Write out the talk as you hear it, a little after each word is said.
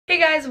Hey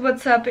guys,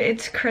 what's up?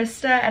 It's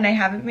Krista and I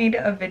haven't made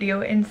a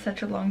video in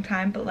such a long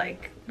time, but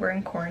like we're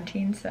in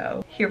quarantine,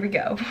 so here we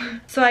go.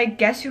 So I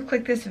guess you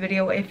click this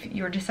video if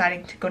you're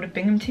deciding to go to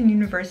Binghamton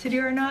University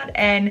or not,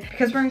 and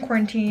because we're in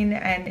quarantine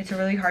and it's a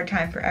really hard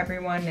time for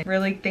everyone,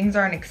 really things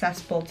aren't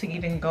accessible to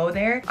even go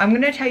there, I'm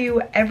gonna tell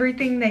you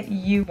everything that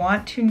you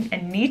want to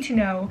and need to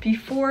know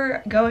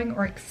before going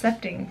or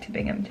accepting to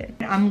Binghamton.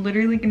 I'm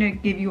literally gonna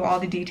give you all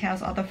the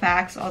details, all the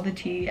facts, all the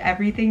tea,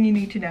 everything you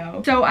need to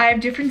know. So I have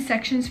different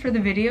sections for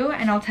the video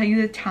and I'll tell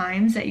you the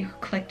times that you can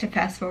click to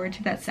fast forward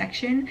to that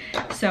section.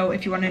 So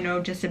if you want to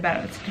know just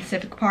about a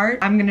specific part,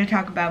 I'm going to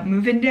talk about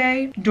move-in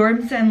day,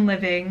 dorms and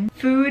living,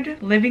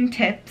 food, living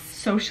tips,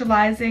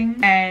 socializing,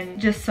 and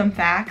just some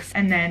facts,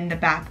 and then the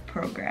BAP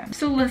program.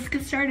 So let's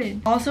get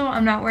started. Also,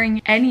 I'm not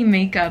wearing any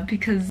makeup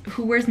because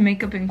who wears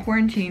makeup in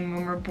quarantine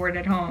when we're bored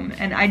at home?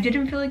 And I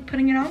didn't feel like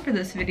putting it on for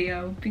this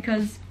video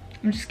because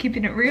I'm just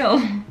keeping it real.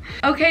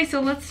 Okay,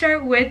 so let's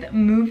start with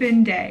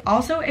move-in day.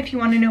 Also, if you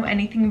want to know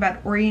anything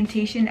about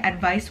orientation,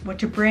 advice, what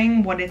to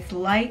bring, what it's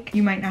like,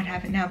 you might not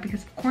have it now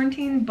because of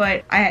quarantine,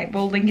 but I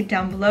will link it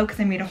down below because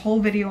I made a whole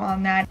video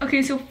on that.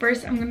 Okay, so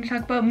first I'm going to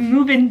talk about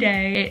move-in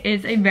day. It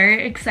is a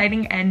very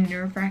exciting and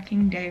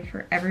nerve-wracking day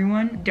for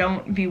everyone.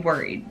 Don't be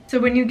worried. So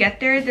when you get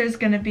there, there's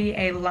going to be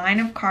a line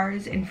of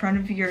cars in front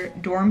of your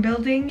dorm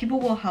building. People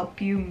will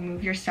help you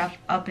move your stuff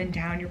up and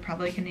down. You're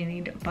probably going to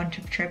need a bunch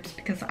of trips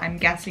because I'm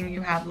guessing you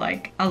have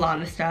like a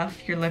lot of stuff.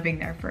 You're living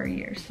there for a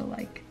year,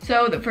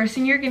 so the first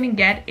thing you're gonna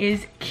get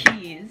is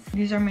keys.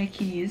 These are my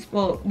keys.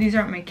 Well, these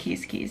aren't my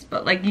keys,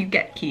 but like you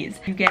get keys.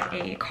 You get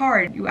a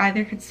card. You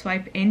either could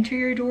swipe into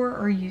your door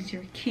or use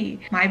your key.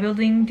 My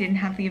building didn't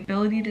have the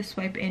ability to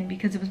swipe in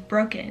because it was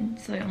broken,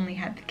 so I only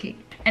had the key.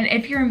 And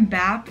if you're in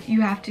BAP, you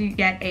have to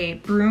get a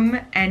broom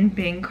and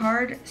bin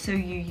card. So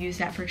you use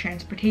that for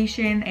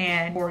transportation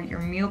and for your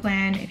meal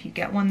plan if you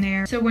get one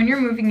there. So when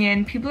you're moving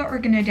in, people are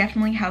gonna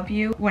definitely help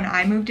you. When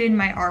I moved in,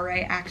 my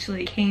RA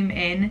actually came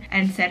in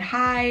and said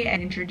hi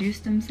and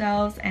introduced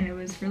themselves, and it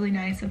was really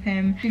nice of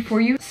him. Before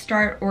you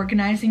start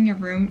organizing your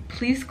room,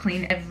 please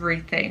clean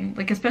everything.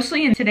 Like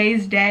especially in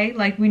today's day,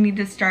 like we need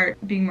to start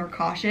being more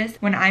cautious.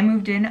 When I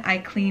moved in, I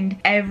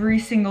cleaned every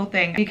single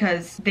thing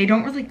because they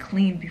don't really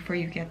clean before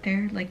you get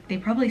there. Like they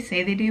probably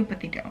say they do,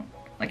 but they don't.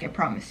 Like I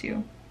promise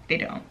you, they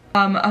don't.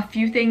 A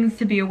few things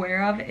to be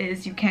aware of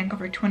is you can't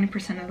cover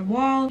 20% of the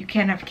wall. You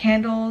can't have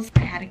candles. I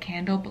had a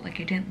candle, but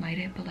like I didn't light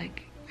it, but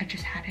like I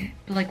just had it.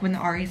 But like when the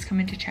RAs come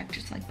in to check,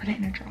 just like put it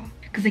in a drawer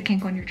because they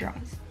can't go in your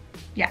drawers.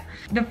 Yeah,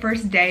 the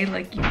first day,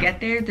 like you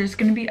get there, there's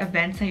gonna be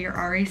events that your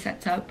RA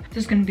sets up.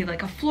 There's gonna be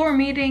like a floor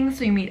meeting,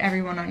 so you meet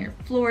everyone on your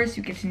floors,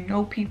 you get to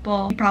know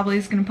people. He probably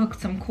is gonna put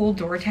some cool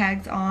door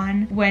tags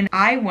on. When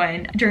I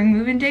went during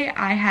move-in day,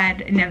 I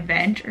had an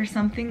event or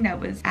something that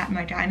was at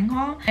my dining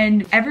hall,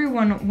 and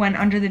everyone went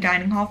under the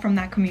dining hall from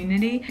that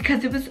community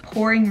because it was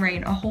pouring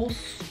rain. A whole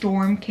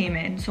storm came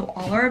in, so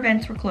all our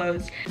events were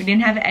closed. We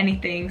didn't have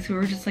anything, so we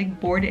were just like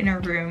bored in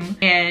our room,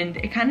 and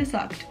it kind of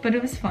sucked, but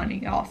it was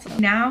funny also.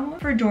 Now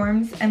for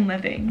dorms and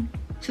living.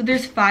 So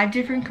there's 5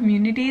 different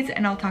communities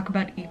and I'll talk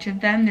about each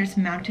of them. There's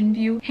Mountain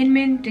View,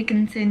 Hinman,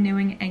 Dickinson,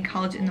 Newing, and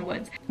College in the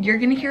Woods. You're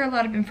gonna hear a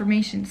lot of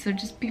information, so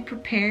just be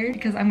prepared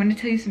because I'm gonna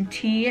tell you some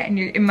tea and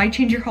it might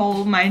change your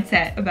whole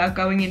mindset about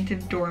going into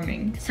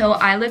dorming. So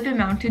I live in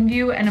Mountain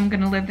View and I'm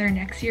gonna live there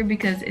next year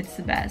because it's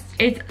the best.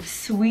 It's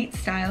suite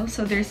style,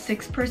 so there's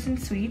 6-person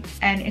suites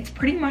and it's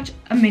pretty much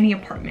a mini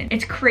apartment.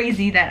 It's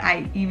crazy that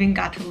I even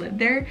got to live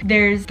there.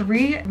 There's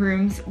 3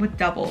 rooms with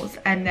doubles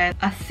and then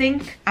a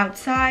sink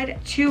outside,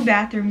 2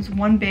 bathrooms,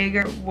 1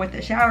 bigger with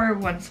a shower,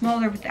 1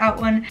 smaller without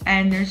one,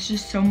 and there's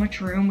just so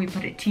much room. We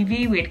put a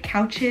TV, we had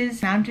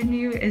couches. Mountain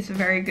View is a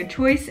very good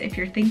choice if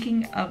you're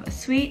thinking of a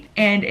suite,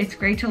 and it's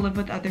great to live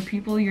with other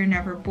people. You're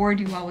never bored,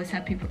 you always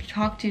have people to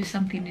talk to,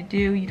 something to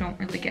do. You don't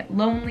really get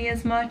lonely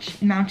as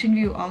much. Mountain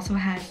View also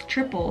has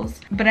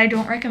triples, but I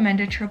don't recommend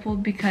a triple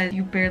because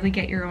you barely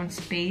get your own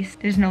space.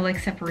 There's no like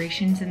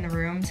separations in the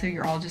room, so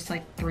you're all just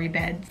like 3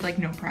 beds, like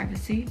no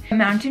privacy.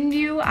 Mountain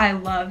View I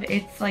love.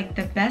 It's like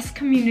the best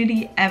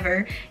community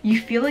ever. You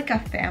feel like a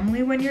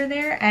family when you're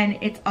there, and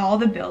it's all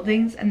the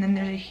buildings, and then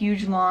there's a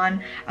huge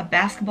lawn, a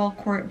basketball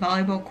court,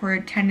 volleyball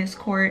court, tennis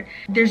court.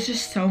 There's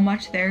just so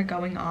much there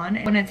going on.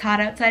 When it's hot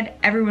outside,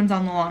 everyone's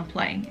on the lawn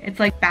playing. It's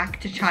like back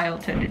to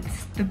childhood.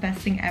 It's the best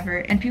thing ever.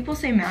 And people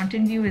say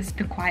Mountain View is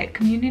the quiet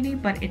community,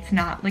 but it's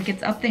not. Like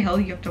it's up the hill,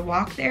 you have to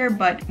walk there,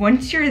 but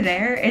once you're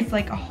there, it's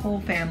like a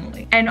whole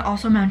family. And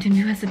also Mountain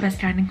View has the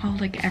best dining hall.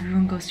 Like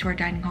everyone goes to our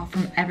dining hall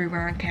from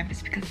everywhere on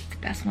campus because it's the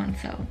best one,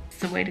 so it's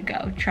the way to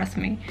go, trust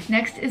me.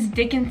 Next is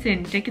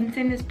Dickinson.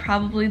 Dickinson is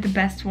probably the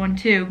best one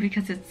too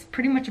because it's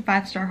pretty much a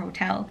 5-star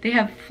hotel. They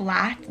have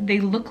flats. They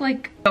look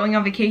like going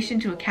on vacation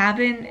to a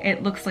cabin.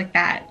 It looks like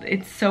that.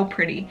 It's so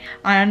pretty.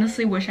 I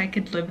honestly wish I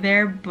could live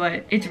there,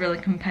 but it's really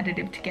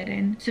competitive to get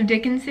in. So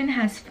Dickinson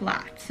has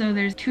flats. So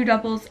there's 2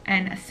 doubles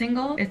and a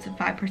single. It's a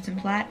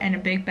 5-person flat and a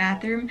big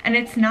bathroom. And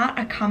it's not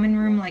a common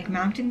room like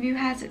Mountain View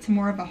has. It's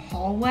more of a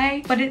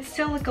hallway, but it's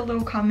still like a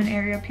little common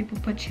area. People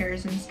put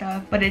chairs and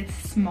stuff, but it's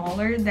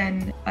smaller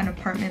than an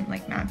apartment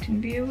like Mountain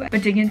Mountain View.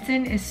 But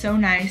Binghamton is so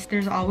nice.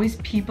 There's always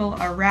people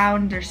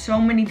around. There's so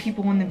many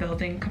people in the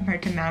building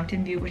compared to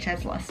Mountain View, which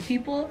has less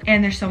people.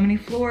 And there's so many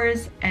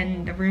floors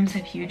and the rooms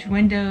have huge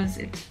windows.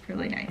 It's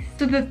really nice.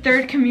 So the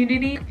third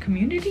community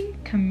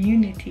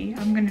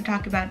I'm gonna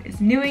talk about is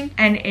Newing,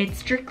 and it's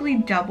strictly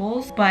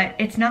doubles, but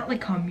it's not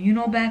like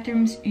communal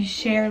bathrooms. You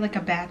share like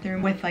a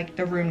bathroom with like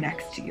the room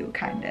next to you,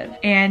 kind of.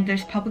 And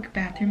there's public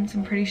bathrooms,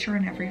 I'm pretty sure,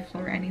 on every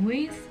floor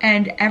anyways.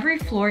 And every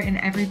floor in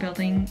every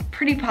building,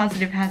 pretty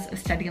positive, has a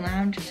study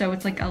lounge. So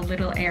it's like a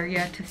little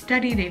area to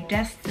study. They have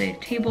desks, they have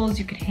tables,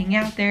 you could hang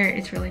out there.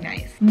 It's really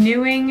nice.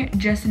 Newing,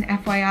 just an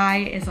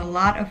FYI, is a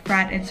lot of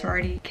frat and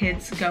sorority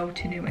kids go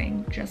to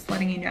Newing. Just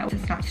letting you know.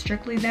 It's not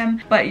strictly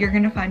them, but you're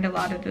gonna find a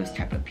lot of those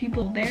type of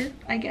people there,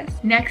 I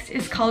guess. Next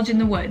is College in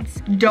the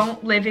Woods.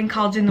 Don't live in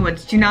College in the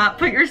Woods. Do not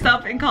put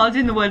yourself in College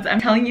in the Woods.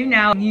 I'm telling you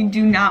now, you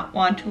do not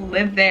want to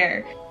live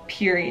there.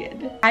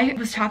 Period. I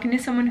was talking to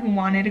someone who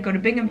wanted to go to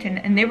Binghamton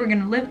and they were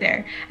gonna live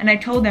there, and I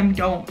told them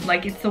don't.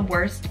 Like, it's the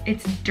worst.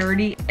 It's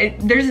dirty.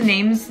 There's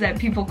names that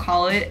people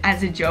call it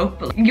as a joke,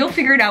 but you'll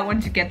figure it out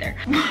once you get there.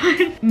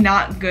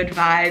 Not good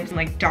vibes,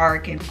 like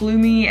dark and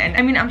gloomy. And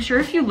I mean, I'm sure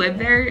if you live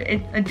there,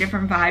 it's a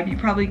different vibe. You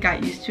probably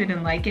got used to it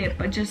and like it,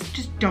 but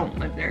just don't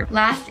live there.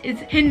 Last is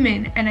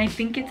Hinman, and I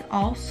think it's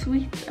all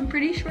sweets. I'm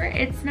pretty sure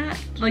it's not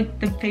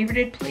like the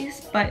favorited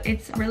place, but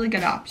it's a really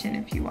good option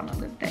if you want to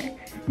live there.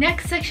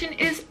 Next section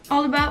is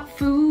all about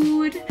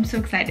food. I'm so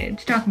excited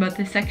to talk about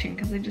this section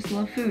because I just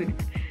love food.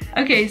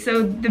 Okay,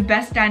 so the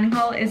best dining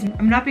hall is,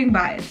 I'm not being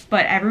biased,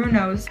 but everyone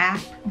knows BAP.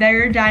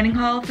 Their dining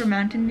hall for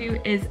Mountain View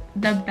is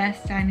the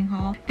best dining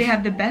hall. They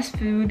have the best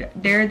food.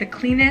 They're the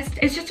cleanest.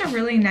 It's just a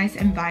really nice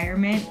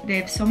environment. They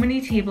have so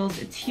many tables.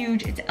 It's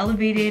huge. It's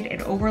elevated.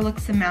 It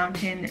overlooks the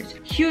mountain. There's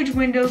huge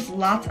windows,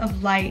 lots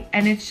of light,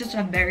 and it's just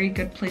a very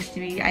good place to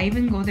be. I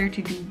even go there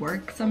to do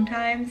work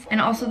sometimes. And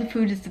also the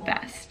food is the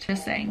best.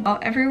 Just saying.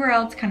 Everywhere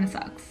else kind of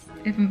sucks,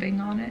 if I'm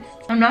being honest.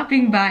 I'm not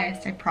being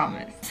biased, I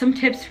promise. Some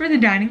tips for the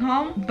dining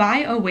hall: buy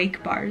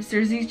Awake bars.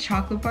 There's these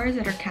chocolate bars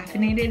that are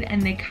caffeinated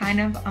and they kind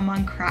of, I'm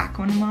on crack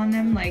when I'm on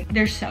them. Like,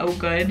 they're so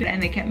good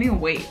and they kept me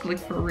awake, like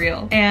for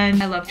real.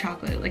 And I love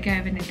chocolate, like I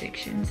have an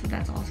addiction, so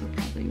that's also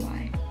probably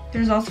why.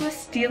 There's also a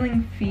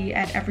stealing fee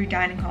at every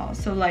dining hall.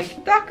 So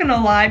like, not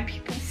gonna lie,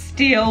 people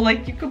steal.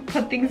 Like, you could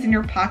put things in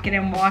your pocket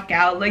and walk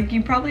out. Like,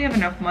 you probably have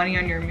enough money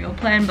on your meal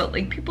plan, but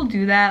like, people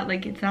do that.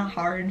 Like, it's not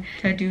hard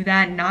to do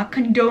that. Not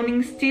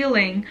condoning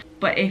stealing,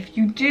 but if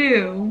you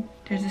do,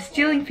 there's a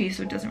stealing fee,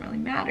 so it doesn't really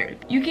matter.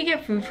 You can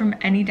get food from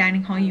any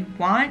dining hall you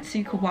want, so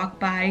you could walk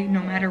by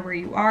no matter where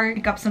you are,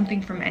 pick up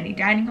something from any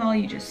dining hall.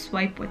 You just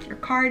swipe with your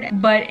card.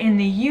 But in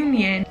the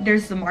Union,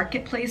 there's the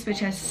marketplace,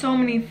 which has so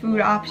many food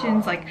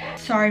options. Like,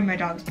 sorry, my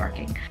dog's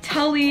barking.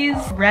 Tully's,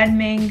 Red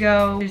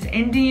Mango, there's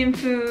Indian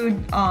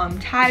food,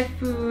 Thai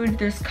food,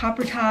 there's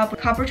Copper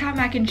Top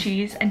mac and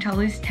cheese, and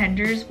Tully's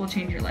tenders will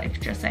change your life,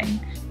 just saying.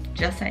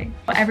 Just saying.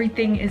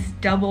 Everything is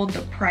double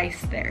the price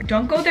there.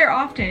 Don't go there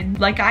often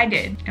like I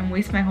did and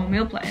waste my whole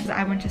meal plans.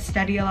 I went to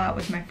study a lot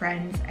with my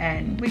friends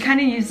and we kind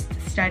of used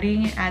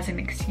studying as an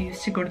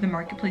excuse to go to the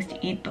marketplace to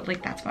eat, but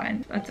like, that's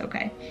fine. That's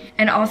okay.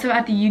 And also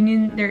at the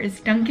Union, there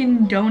is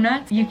Dunkin'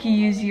 Donuts. You can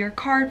use your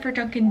card for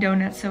Dunkin'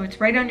 Donuts, so it's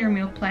right on your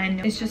meal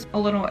plan. It's just a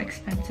little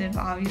expensive,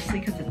 obviously,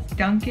 because it's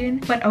Dunkin',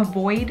 but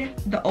avoid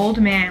the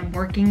old man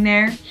working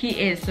there. He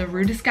is the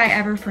rudest guy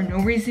ever for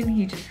no reason.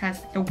 He just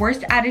has the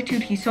worst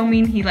attitude. He's so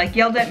mean. He like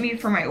yelled at me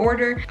for my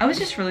order. I was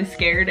just really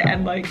scared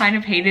and like kind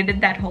of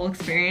hated that whole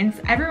experience.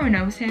 Everyone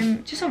knows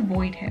him. Just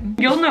avoid him.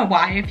 You'll know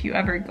why if you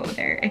ever go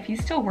there, if he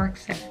still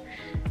works there.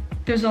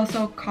 There's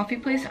also a coffee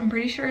place. I'm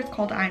pretty sure it's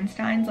called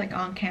Einstein's, like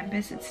on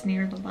campus. It's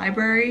near the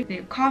library. They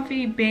have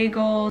coffee,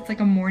 bagel. It's like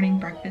a morning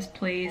breakfast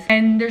place.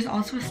 And there's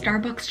also a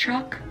Starbucks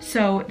truck.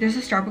 So there's a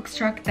Starbucks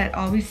truck that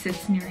always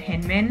sits near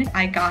Hinman.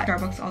 I got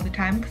Starbucks all the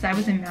time because I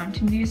was in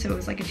Mountain View, so it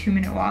was like a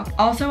 2-minute walk.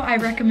 Also, I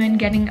recommend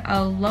getting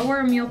a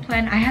lower meal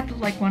plan. I had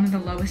like one of the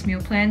lowest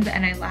meal plans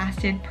and I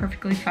lasted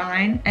perfectly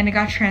fine. And it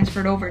got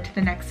transferred over to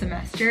the next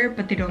semester,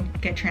 but they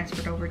don't get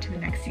transferred over to the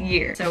next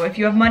year. So if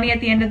you have money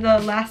at the end of the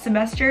last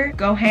semester,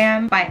 go ham.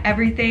 Buy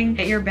everything,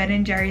 get your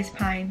Ben & Jerry's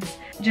pints,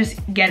 just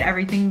get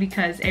everything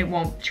because it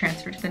won't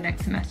transfer to the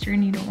next semester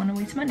and you don't want to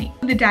waste money.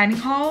 The dining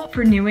hall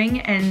for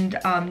Newing and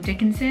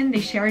Dickinson, they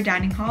share a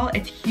dining hall.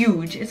 It's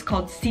huge. It's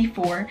called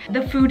C4.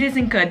 The food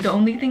isn't good. The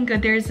only thing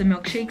good there is the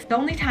milkshakes. The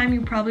only time you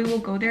probably will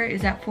go there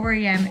is at 4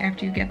 a.m.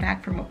 after you get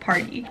back from a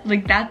party.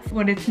 Like, that's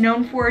what it's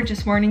known for.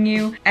 Just warning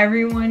you,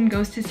 everyone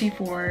goes to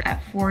C4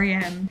 at 4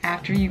 a.m.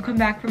 after you come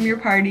back from your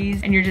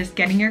parties and you're just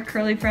getting your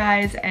curly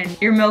fries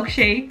and your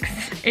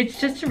milkshakes.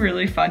 It's just a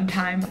really fun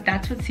time.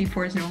 That's what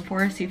C4 is known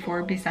for.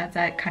 C4, besides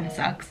that, kind of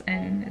sucks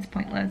and it's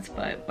pointless,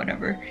 but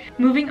whatever.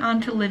 Moving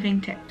on to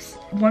living tips.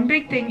 One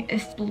big thing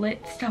is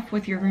split stuff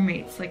with your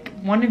roommates. Like,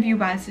 one of you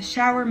buys the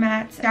shower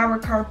mats, shower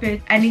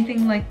carpet,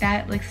 anything like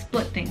that. Like,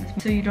 split things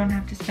so you don't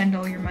have to spend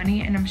all your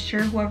money, and I'm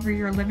sure whoever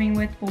you're living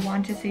with will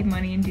want to save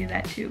money and do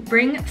that too.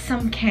 Bring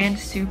some canned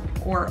soup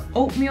or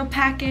oatmeal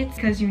packets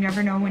because you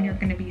never know when you're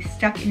going to be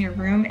stuck in your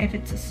room if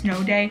it's a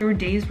snow day. There were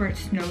days where it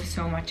snows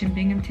so much in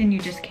Binghamton you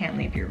just can't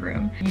leave your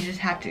room. You just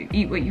have to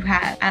eat what you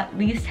have. At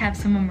least have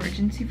some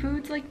emergency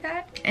foods like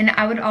that. And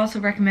I would also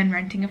recommend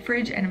renting a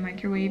fridge and a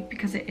microwave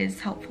because it is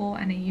helpful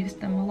and I use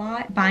them a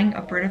lot. Buying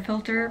a Brita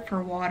filter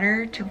for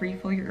water to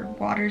refill your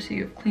water so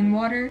you have clean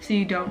water, so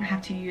you don't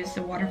have to use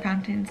the water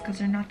fountains because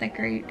they're not that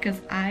great,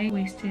 because I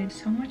wasted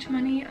so much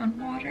money on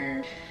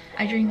water.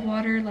 I drink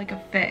water like a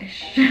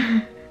fish.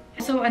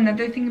 So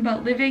another thing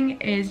about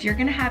living is you're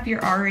gonna have your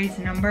RA's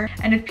number,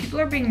 and if people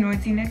are being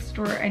noisy next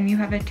door and you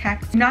have a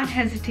text, do not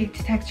hesitate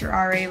to text your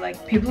RA.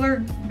 Like, people are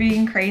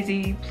being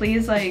crazy,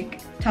 please like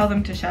tell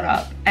them to shut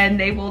up, and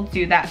they will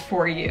do that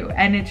for you.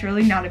 And it's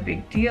really not a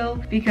big deal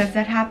because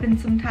that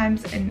happens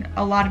sometimes, and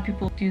a lot of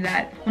people do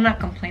that. Well, not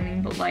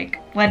complaining, but like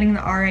letting the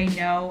RA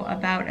know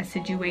about a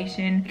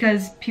situation,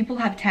 because people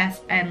have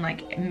tests and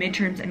like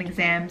midterms and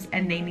exams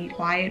and they need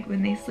quiet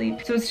when they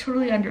sleep, so it's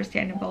totally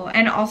understandable.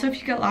 And also, if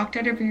you get locked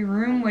out of your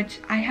room, which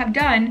I have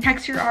done,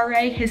 text your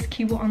RA, his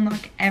key will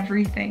unlock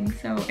everything,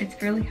 so it's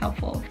really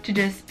helpful to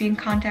just be in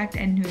contact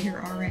and know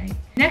your RA.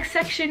 Next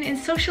section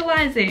is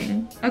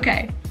socializing.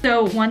 Okay,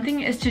 so one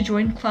thing is to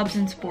join clubs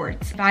and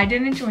sports. If I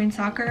didn't join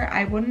soccer,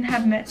 I wouldn't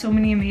have met so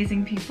many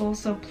amazing people,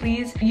 so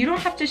please, you don't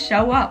have to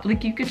show up.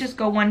 Like, you could just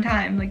go one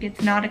time, like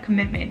it's not a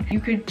commitment. You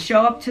could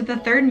show up to the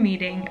 3rd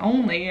meeting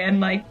only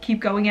and like keep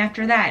going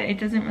after that. It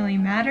doesn't really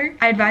matter.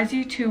 I advise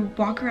you to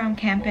walk around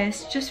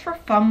campus just for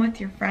fun with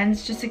your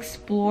friends, just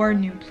explore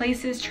new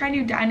places, try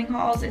new dining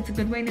halls. It's a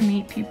good way to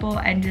meet people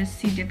and just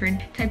see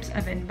different types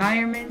of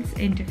environments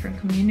in different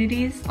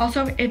communities.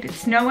 Also, if it's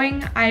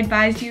snowing, I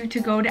advise you to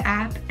go to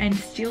app and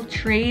steal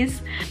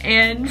trays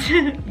and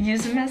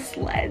use them as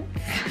sleds.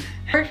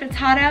 Or if it's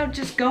hot out,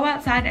 just go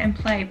outside and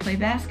play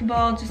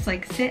basketball, just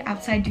like sit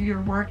outside, do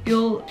your work.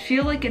 You'll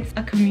feel like it's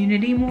a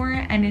community more,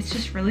 and it's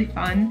just really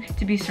fun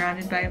to be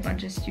surrounded by a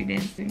bunch of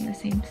students doing the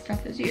same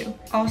stuff as you.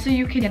 Also,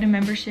 you can get a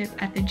membership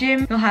at the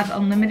gym. You'll have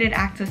unlimited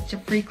access to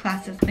free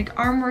classes like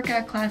arm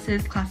workout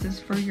classes, classes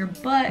for your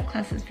butt,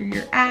 classes for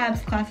your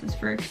abs, classes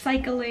for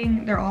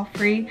cycling. They're all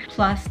free.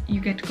 Plus,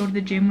 you get to go to the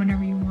gym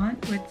whenever you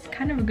want, which is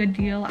kind of a good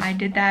deal. I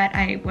did that.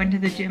 I went to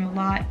the gym a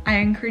lot. I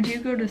encourage you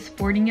to go to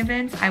sporting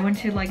events. I went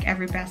to like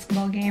every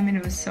basketball game and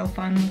it was so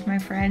fun with my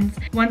friends.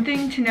 One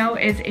thing to know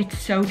is it's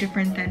so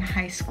different than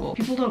high school.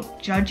 People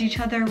don't judge each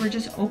other. We're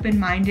just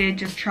open-minded,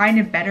 just trying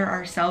to better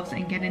ourselves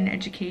and get an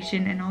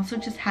education, and also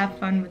just have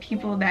fun with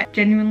people that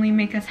genuinely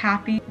make us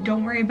happy.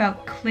 Don't worry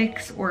about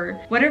cliques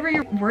or whatever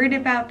you're worried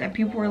about that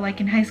people were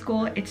like in high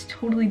school. It's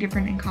totally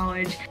different in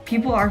college.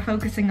 People are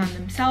focusing on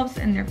themselves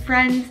and their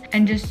friends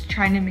and just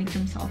trying to make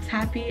themselves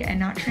happy and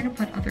not trying to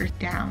put others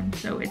down.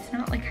 So it's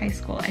not like high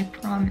school, I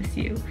promise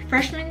you.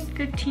 Freshman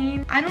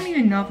 15, I don't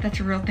even know if that's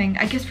a real thing.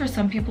 I guess for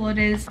some people it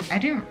is.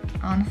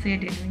 Honestly, I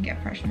didn't even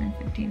get freshman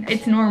 15.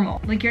 It's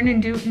normal. Like, you're in a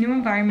new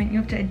environment, you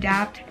have to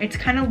adapt. It's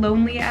kind of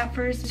lonely at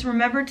first. Just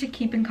remember to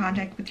keep in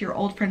contact with your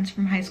old friends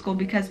from high school,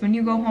 because when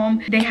you go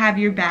home, they have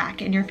your back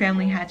and your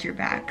family has your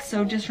back.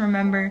 So just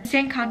remember, stay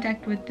in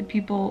contact with the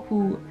people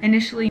who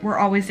initially were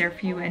always there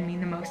for you and mean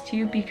the most to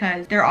you,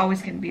 because they're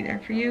always going to be there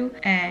for you.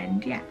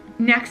 And yeah.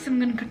 Next, I'm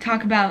going to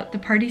talk about the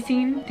party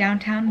scene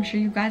downtown. I'm sure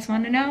you guys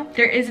want to know.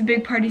 There is a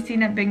big party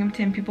scene at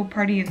Binghamton. People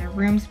party in their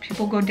rooms.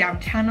 People go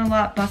downtown a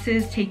lot.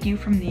 Buses take you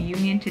from the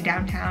Union to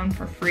downtown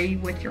for free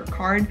with your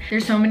card.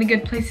 There's so many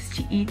good places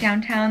to eat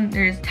downtown.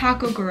 There's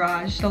Taco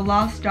Garage, the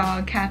Lost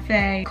Dog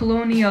Cafe,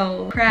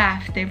 Colonial,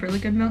 Craft. They have really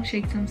good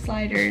milkshakes and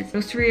sliders.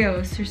 Los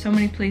Rios. There's so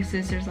many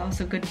places. There's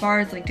also good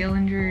bars like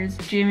Dillinger's,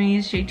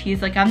 Jimmy's,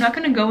 JT's. Like, I'm not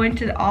going to go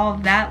into all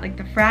of that. Like,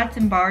 the frats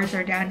and bars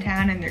are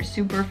downtown and they're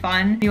super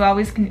fun. You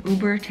always can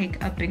Uber,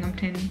 take a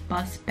Binghamton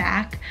bus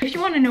back. If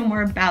you want to know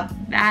more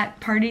about that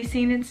party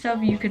scene and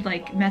stuff, you could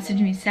like message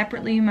me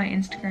separately. My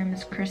Instagram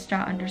is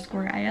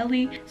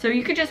Krista_ILE. So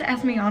you could just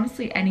ask me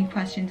honestly any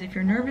questions. If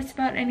you're nervous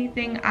about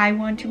anything, I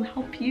want to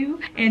help you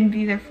and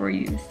be there for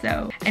you.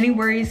 So any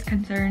worries,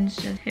 concerns,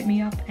 just hit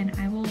me up and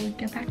I will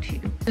get back to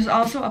you. There's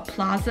also a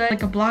plaza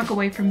like a block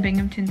away from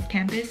Binghamton's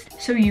campus.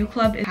 So U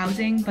Club is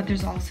housing, but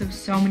there's also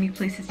so many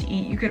places to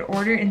eat. You could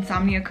order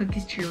insomnia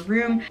cookies to your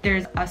room.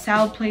 There's a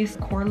salad place,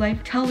 Core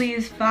Life,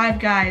 Tully's, Five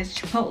Guys,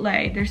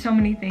 Chipotle. There's so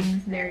many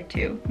things there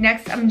too.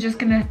 Next, I'm just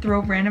gonna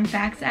throw random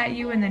facts at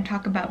you and then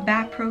talk about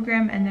BAP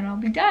program, and then I'll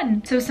be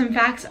done. So some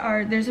facts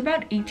are, there's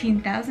about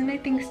 18,000 I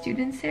think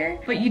students there,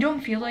 but you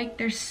don't feel like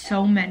there's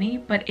so many,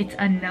 but it's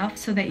enough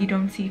so that you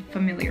don't see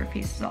familiar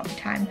faces all the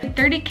time.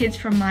 30 kids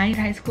from my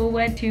high school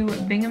went to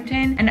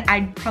Binghamton and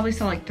I probably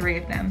saw like 3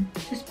 of them.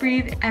 Just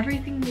breathe,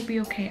 everything will be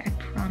okay, I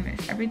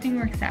promise. Everything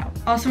works out.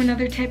 Also,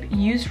 another tip,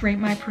 use Rate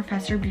My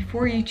Professor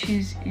before you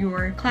choose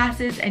your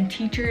classes and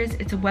teachers.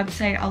 It's a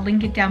website, I'll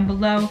link it down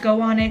below.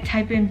 Go on it,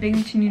 type in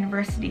Binghamton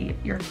University,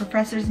 your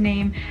professor's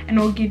name, and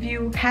it will give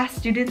you past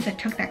students that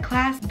took that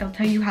class. They'll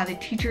tell you how the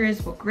teacher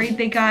is, what grade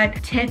they got,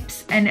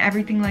 tips, and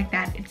everything like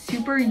that. It's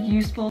super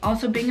useful.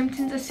 Also,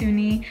 Binghamton's a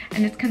SUNY,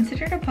 and it's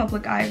considered a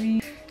public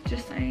Ivy.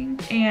 Just saying.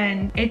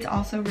 And it's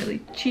also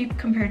really cheap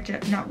compared to,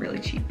 not really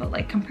cheap, but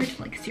like compared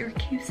to like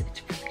Syracuse,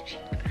 it's really cheap.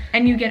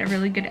 and you get a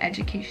really good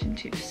education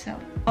too. So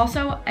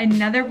also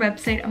another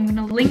website I'm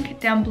gonna link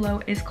down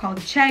below is called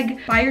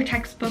Chegg. Buy your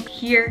textbook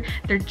here,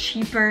 they're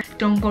cheaper.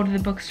 Don't go to the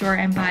bookstore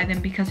and buy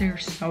them because they're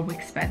so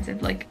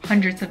expensive, like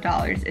hundreds of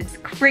dollars. It's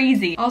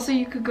crazy. Also,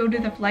 you could go to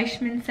the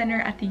Fleischman Center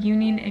at the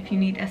Union if you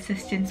need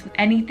assistance with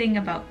anything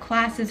about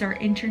classes or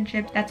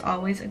internships. That's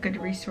always a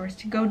good resource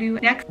to go to.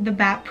 Next, the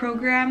BAP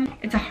program.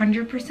 It's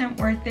 100%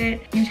 worth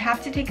it. You'd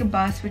have to take a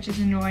bus, which is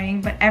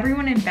annoying, but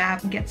everyone in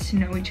BAP gets to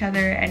know each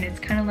other, and it's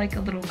kind of like a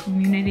little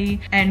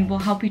community, and will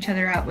help each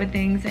other out with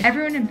things.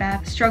 Everyone in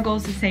BAP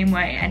struggles the same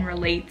way and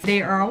relates.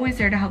 They are always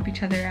there to help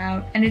each other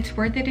out, and it's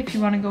worth it if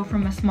you want to go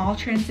from a small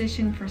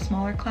transition for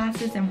smaller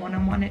classes and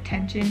one-on-one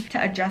attention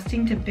to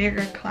adjusting to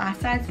bigger class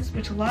sizes,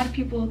 which a lot of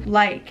people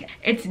like.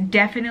 It's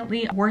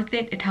definitely worth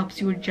it. It helps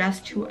you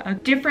adjust to a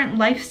different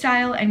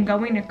lifestyle and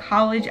going to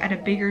college at a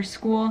bigger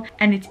school,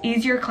 and it's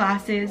easier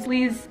classes.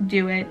 Please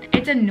do it.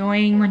 It's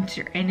annoying once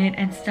you're in it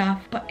and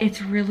stuff, but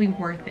it's really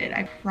worth it,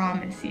 I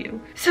promise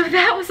you. So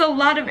that was a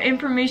lot of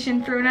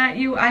information thrown at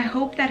you. I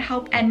hope that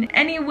helped in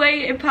any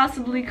way it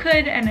possibly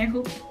could, and I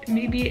hope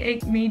maybe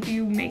it made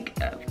you make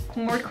a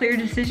more clear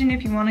decision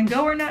if you want to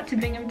go or not to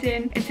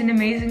Binghamton. It's an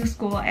amazing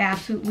school. I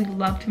absolutely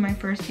loved my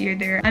first year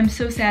there. I'm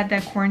so sad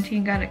that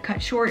quarantine got it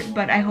cut short,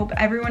 but I hope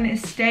everyone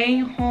is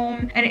staying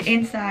home and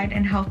inside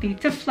and healthy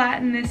to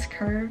flatten this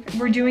curve.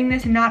 We're doing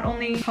this to not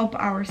only help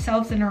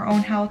ourselves and our own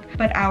health,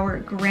 but our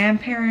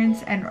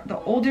grandparents and the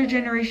older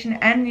generation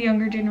and the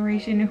younger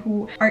generation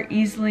who are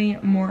easily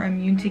more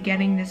immune to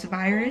getting this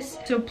virus.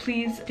 So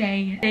please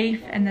stay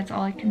safe, and that's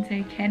all I can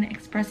say. Can't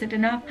express it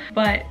enough.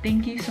 But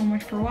thank you so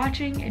much for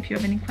watching. If you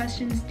have any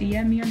questions,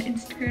 DM me on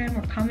Instagram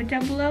or comment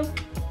down below.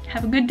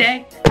 Have a good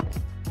day.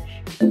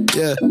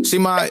 Yeah, see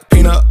my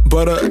peanut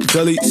butter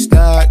jelly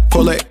snack,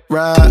 pull it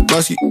right,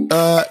 musky,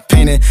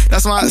 painting.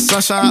 That's my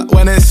sunshine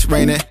when it's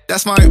raining.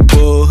 That's my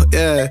boo,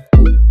 yeah,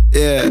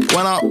 yeah.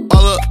 When I'm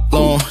all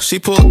alone, she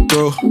pulled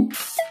through.